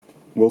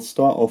We'll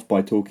start off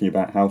by talking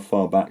about how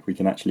far back we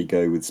can actually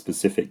go with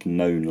specific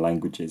known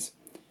languages.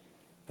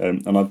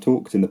 And I've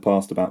talked in the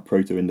past about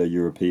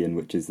Proto-Indo-European,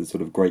 which is the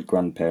sort of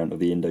great-grandparent of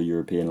the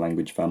Indo-European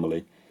language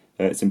family.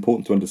 It's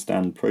important to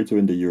understand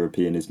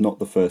Proto-Indo-European is not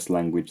the first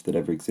language that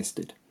ever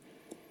existed.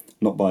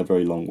 Not by a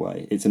very long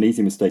way. It's an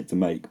easy mistake to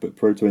make, but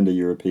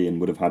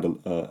Proto-Indo-European would have had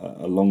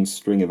a long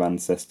string of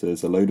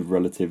ancestors, a load of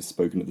relatives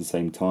spoken at the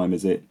same time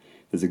as it.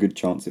 There's a good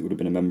chance it would have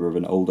been a member of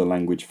an older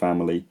language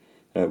family.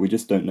 We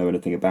just don't know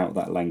anything about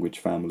that language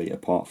family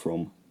apart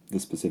from the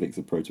specifics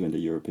of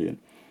Proto-Indo-European.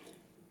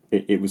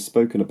 It was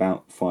spoken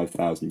about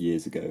 5,000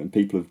 years ago, and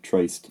people have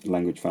traced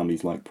language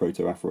families like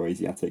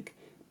Proto-Afroasiatic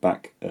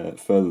back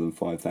further than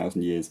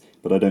 5,000 years,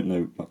 but I don't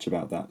know much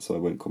about that, so I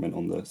won't comment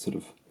on the sort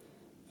of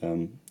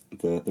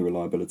the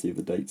reliability of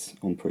the dates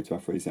on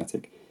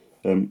Proto-Afroasiatic.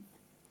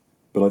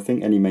 But I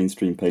think any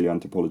mainstream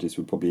paleoanthropologist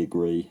would probably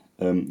agree.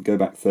 Go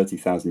back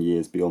 30,000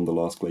 years beyond the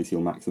last glacial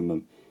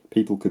maximum,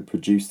 people could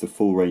produce the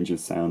full range of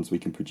sounds we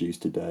can produce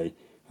today,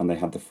 and they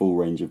had the full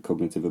range of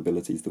cognitive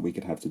abilities that we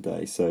could have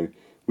today. So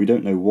we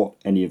don't know what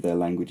any of their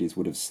languages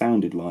would have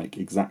sounded like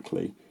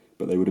exactly,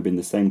 but they would have been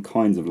the same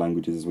kinds of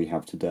languages as we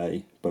have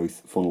today,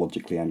 both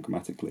phonologically and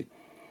grammatically.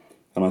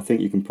 And I think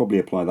you can probably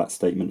apply that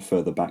statement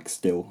further back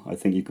still. I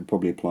think you could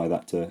probably apply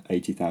that to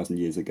 80,000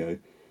 years ago,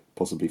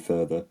 possibly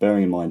further,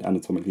 bearing in mind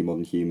anatomically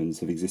modern humans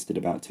have existed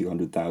about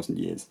 200,000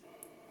 years.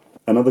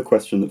 Another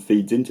question that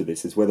feeds into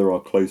this is whether our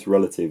close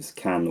relatives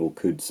can or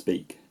could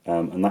speak,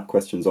 and that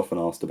question is often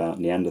asked about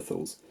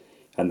Neanderthals.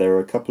 And there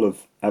are a couple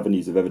of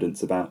avenues of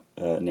evidence about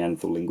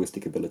Neanderthal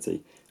linguistic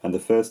ability, and the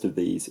first of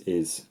these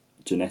is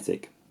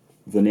genetic.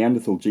 The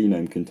Neanderthal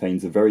genome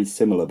contains a very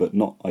similar but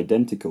not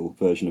identical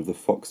version of the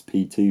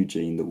FOXP2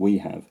 gene that we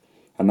have,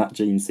 and that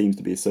gene seems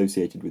to be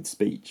associated with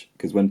speech,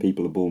 because when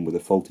people are born with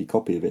a faulty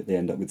copy of it, they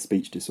end up with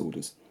speech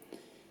disorders.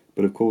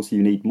 But of course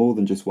you need more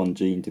than just one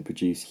gene to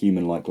produce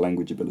human-like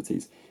language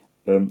abilities.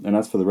 And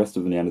as for the rest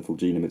of the Neanderthal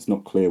genome, it's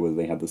not clear whether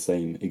they had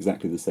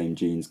exactly the same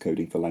genes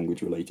coding for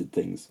language-related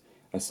things,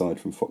 aside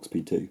from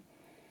FOXP2.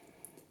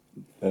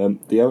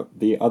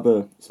 The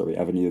other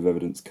avenue of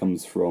evidence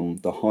comes from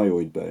the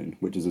hyoid bone,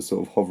 which is a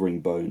sort of hovering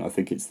bone. I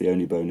think it's the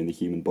only bone in the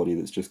human body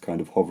that's just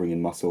kind of hovering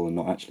in muscle and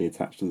not actually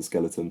attached to the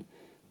skeleton.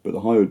 But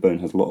the hyoid bone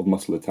has a lot of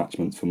muscle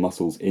attachments for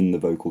muscles in the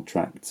vocal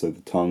tract, so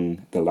the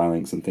tongue, the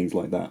larynx, and things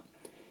like that.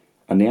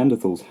 And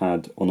Neanderthals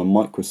had, on a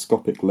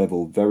microscopic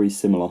level, very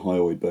similar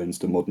hyoid bones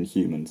to modern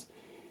humans.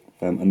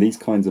 And these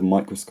kinds of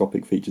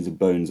microscopic features of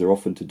bones are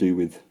often to do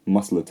with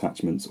muscle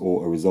attachments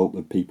or a result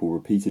of people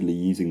repeatedly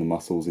using the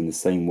muscles in the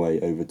same way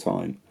over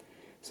time.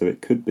 So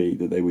it could be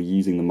that they were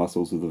using the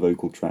muscles of the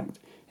vocal tract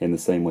in the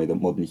same way that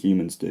modern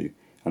humans do,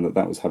 and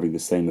that was having the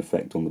same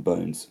effect on the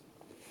bones.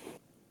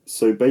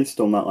 So based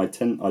on that, I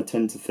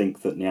tend to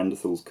think that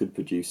Neanderthals could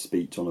produce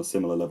speech on a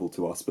similar level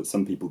to us, but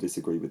some people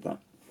disagree with that.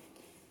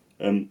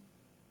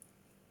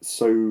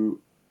 So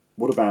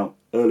what about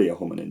earlier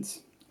hominins?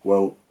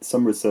 Well,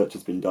 some research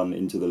has been done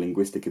into the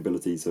linguistic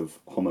abilities of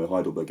Homo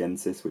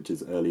heidelbergensis, which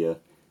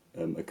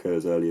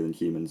occurs earlier than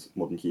humans,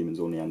 modern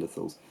humans or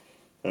Neanderthals.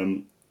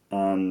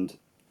 And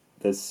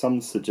there's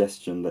some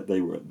suggestion that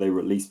they were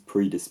at least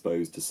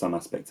predisposed to some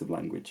aspects of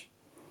language.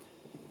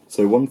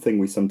 So one thing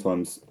we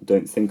sometimes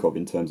don't think of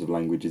in terms of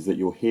language is that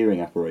your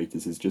hearing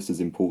apparatus is just as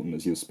important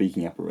as your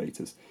speaking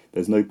apparatus.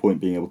 There's no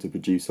point being able to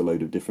produce a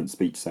load of different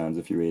speech sounds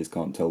if your ears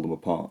can't tell them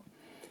apart.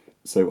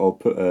 So I'll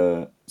put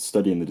a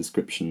study in the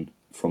description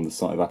from the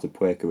site of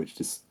Atapuerca, which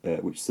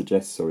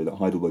suggests that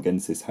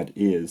Heidelbergensis had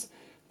ears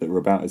that were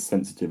about as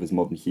sensitive as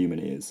modern human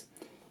ears.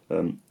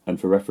 And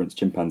for reference,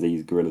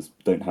 chimpanzees, gorillas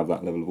don't have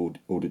that level of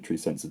auditory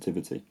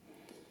sensitivity.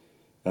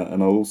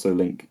 And I'll also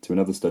link to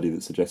another study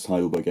that suggests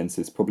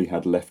Heidelbergensis probably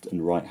had left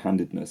and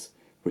right-handedness,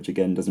 which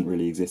again doesn't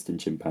really exist in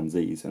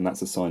chimpanzees, and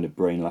that's a sign of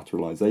brain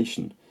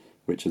lateralization,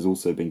 which has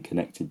also been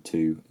connected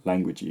to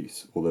language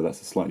use, although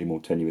that's a slightly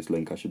more tenuous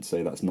link. I should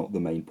say that's not the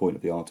main point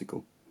of the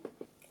article.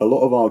 A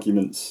lot of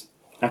arguments,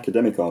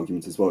 academic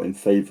arguments as well, in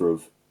favour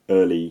of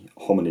early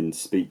hominin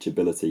speech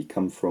ability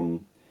come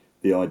from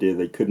the idea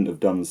they couldn't have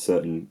done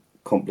certain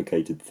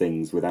complicated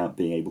things without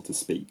being able to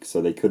speak.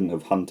 So they couldn't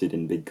have hunted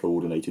in big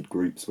coordinated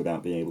groups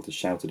without being able to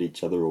shout at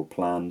each other or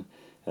plan.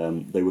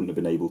 They wouldn't have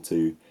been able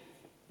to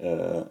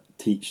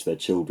teach their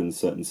children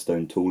certain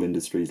stone tool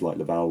industries like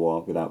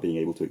Levallois without being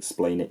able to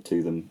explain it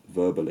to them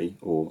verbally,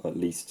 or at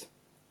least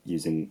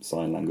using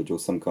sign language or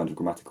some kind of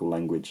grammatical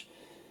language.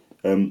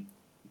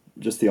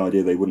 Just the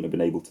idea they wouldn't have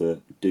been able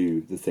to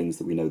do the things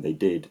that we know they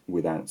did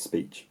without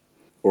speech,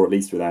 or at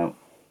least without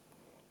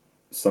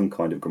some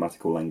kind of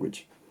grammatical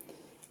language.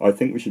 I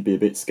think we should be a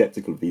bit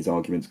sceptical of these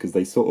arguments because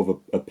they sort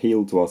of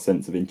appeal to our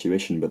sense of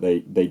intuition, but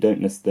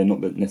they're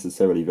not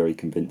necessarily very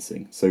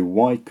convincing. So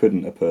why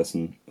couldn't a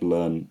person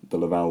learn the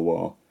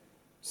Levallois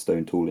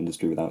stone tool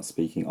industry without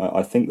speaking?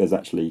 I think there's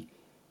actually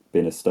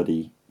been a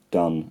study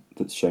done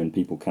that's shown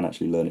people can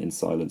actually learn it in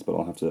silence, but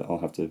I'll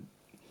have to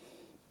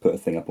put a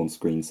thing up on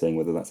screen saying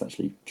whether that's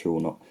actually true or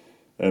not.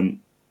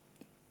 And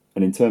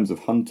in terms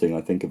of hunting,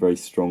 I think a very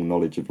strong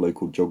knowledge of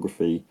local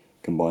geography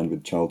combined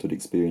with childhood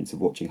experience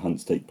of watching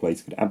hunts take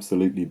place, could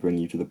absolutely bring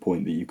you to the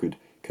point that you could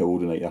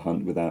coordinate a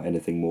hunt without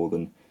anything more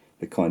than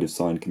the kind of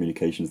sign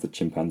communications that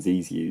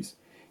chimpanzees use,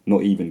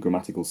 not even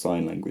grammatical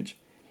sign language.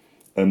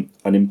 And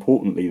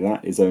importantly,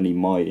 that is only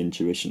my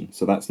intuition,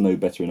 so that's no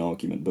better an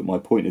argument. But my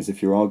point is,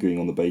 if you're arguing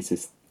on the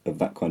basis of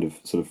that kind of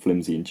sort of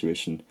flimsy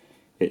intuition,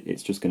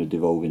 it's just going to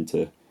devolve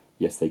into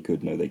yes, they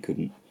could, no, they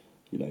couldn't,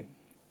 you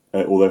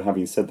know. Although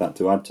having said that,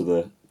 to add to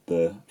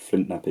the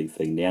flint napping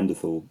thing,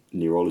 Neanderthal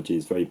neurology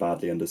is very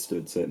badly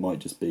understood, so it might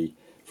just be,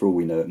 for all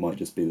we know, it might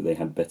just be that they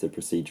had better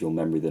procedural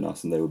memory than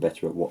us and they were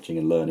better at watching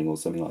and learning or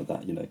something like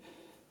that, you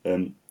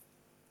know.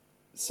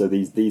 So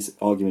these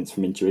arguments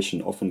from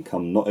intuition often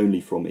come not only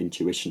from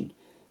intuition,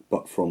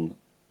 but from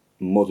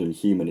modern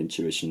human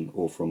intuition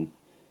or from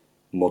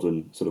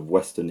modern sort of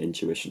Western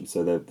intuition.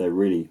 So they're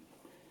really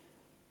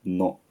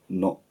not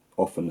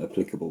often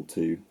applicable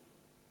to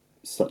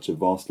such a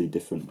vastly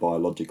different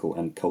biological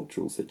and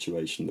cultural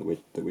situation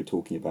that we're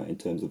talking about in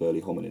terms of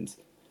early hominins.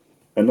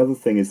 Another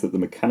thing is that the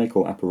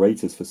mechanical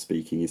apparatus for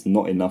speaking is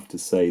not enough to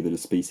say that a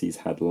species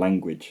had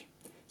language.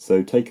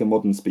 So take a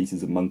modern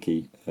species of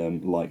monkey,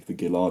 like the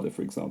Gilarda,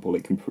 for example.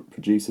 It can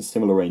produce a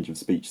similar range of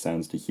speech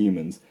sounds to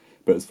humans,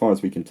 but as far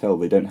as we can tell,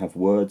 they don't have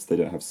words, they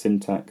don't have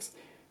syntax,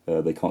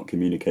 they can't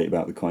communicate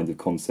about the kinds of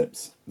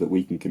concepts that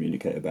we can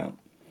communicate about.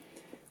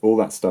 All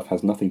that stuff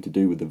has nothing to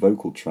do with the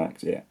vocal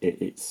tract,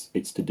 it's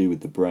to do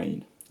with the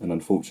brain, and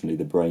unfortunately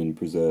the brain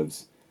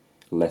preserves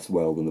less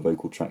well than the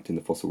vocal tract in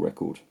the fossil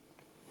record.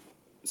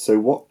 So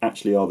what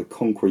actually are the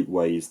concrete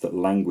ways that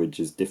language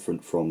is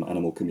different from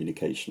animal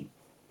communication?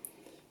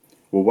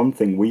 Well, one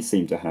thing we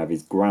seem to have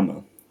is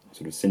grammar,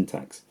 sort of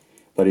syntax.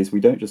 That is,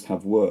 we don't just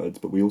have words,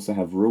 but we also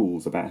have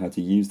rules about how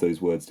to use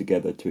those words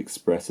together to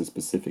express a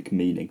specific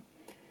meaning.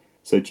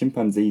 So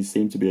chimpanzees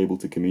seem to be able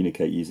to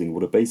communicate using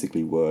what are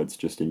basically words,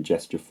 just in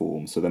gesture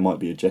form. So there might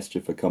be a gesture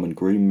for come and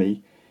groom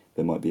me,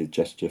 there might be a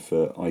gesture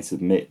for I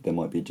submit, there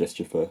might be a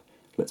gesture for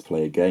let's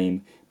play a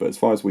game. But as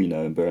far as we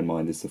know, and bear in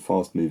mind this is a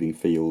fast-moving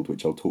field,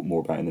 which I'll talk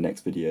more about in the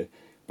next video,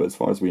 but as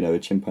far as we know, a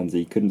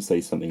chimpanzee couldn't say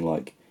something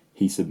like,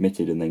 he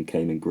submitted and then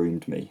came and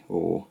groomed me,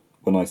 or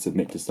when I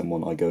submit to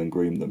someone, I go and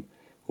groom them,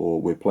 or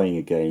we're playing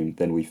a game,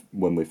 then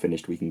when we're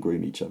finished, we can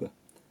groom each other.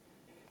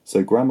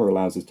 So grammar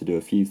allows us to do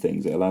a few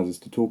things. It allows us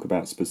to talk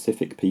about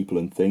specific people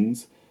and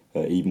things,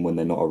 even when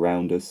they're not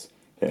around us.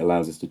 It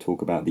allows us to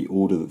talk about the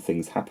order that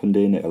things happened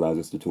in. It allows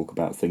us to talk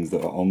about things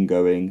that are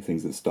ongoing,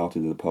 things that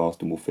started in the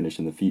past and will finish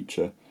in the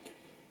future.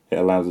 It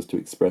allows us to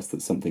express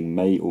that something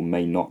may or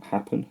may not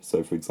happen.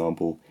 So, for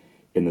example,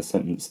 in the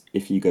sentence,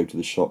 if you go to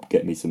the shop,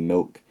 get me some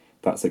milk,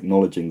 that's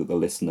acknowledging that the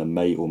listener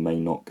may or may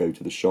not go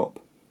to the shop.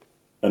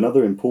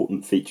 Another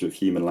important feature of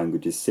human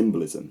language is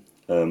symbolism.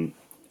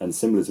 And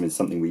symbolism is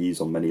something we use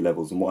on many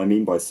levels. And what I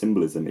mean by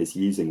symbolism is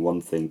using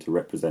one thing to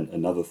represent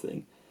another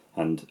thing.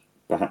 And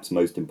perhaps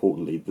most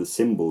importantly, the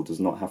symbol does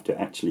not have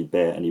to actually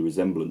bear any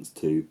resemblance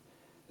to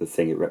the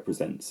thing it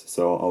represents.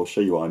 So I'll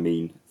show you what I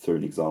mean through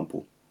an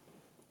example.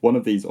 One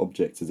of these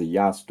objects is a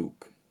jastuk,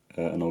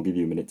 and I'll give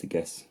you a minute to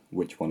guess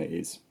which one it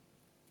is.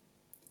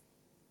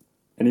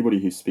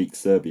 Anybody who speaks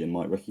Serbian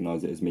might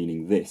recognise it as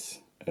meaning this,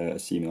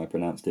 assuming I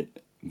pronounced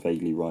it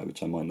vaguely right,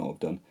 which I might not have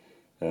done.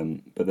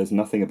 But there's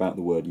nothing about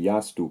the word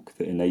jastuk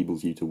that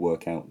enables you to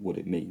work out what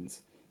it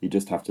means. You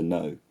just have to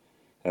know.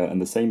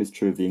 And the same is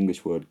true of the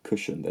English word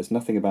cushion. There's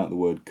nothing about the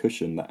word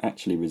cushion that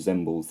actually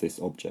resembles this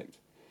object.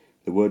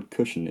 The word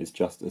cushion is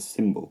just a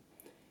symbol.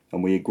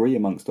 And we agree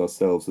amongst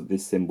ourselves that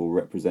this symbol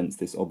represents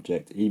this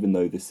object, even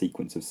though this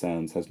sequence of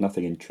sounds has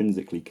nothing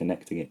intrinsically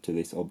connecting it to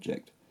this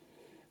object.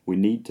 We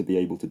need to be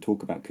able to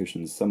talk about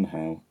cushions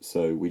somehow,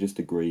 so we just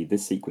agree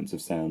this sequence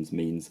of sounds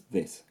means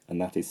this, and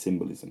that is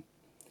symbolism.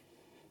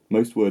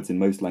 Most words in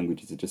most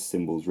languages are just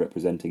symbols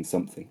representing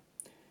something.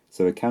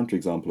 So a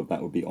counterexample of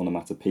that would be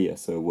onomatopoeia,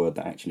 so a word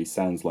that actually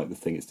sounds like the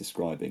thing it's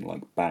describing,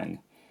 like bang.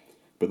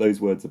 But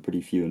those words are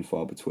pretty few and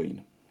far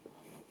between.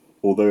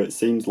 Although it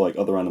seems like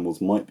other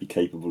animals might be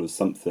capable of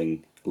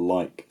something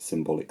like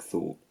symbolic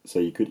thought. So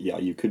you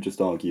could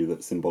just argue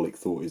that symbolic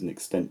thought is an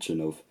extension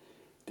of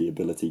the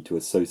ability to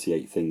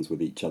associate things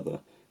with each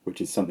other,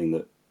 which is something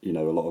that, a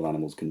lot of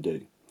animals can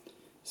do.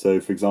 So,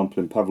 for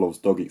example, in Pavlov's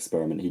dog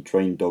experiment, he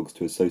trained dogs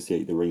to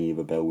associate the ringing of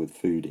a bell with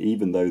food,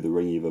 even though the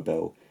ringing of a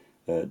bell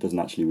doesn't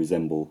actually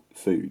resemble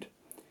food.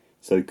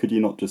 So could you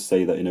not just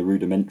say that in a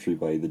rudimentary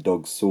way, the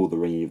dogs saw the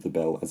ringing of the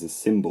bell as a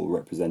symbol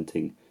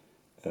representing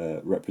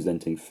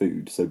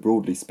food? So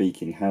broadly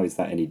speaking, how is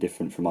that any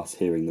different from us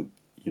hearing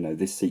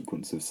this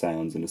sequence of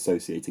sounds and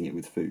associating it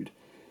with food?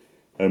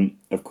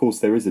 Of course,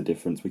 there is a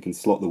difference. We can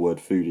slot the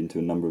word food into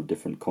a number of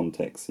different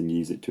contexts and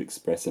use it to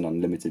express an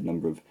unlimited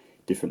number of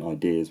different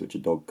ideas, which a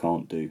dog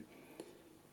can't do.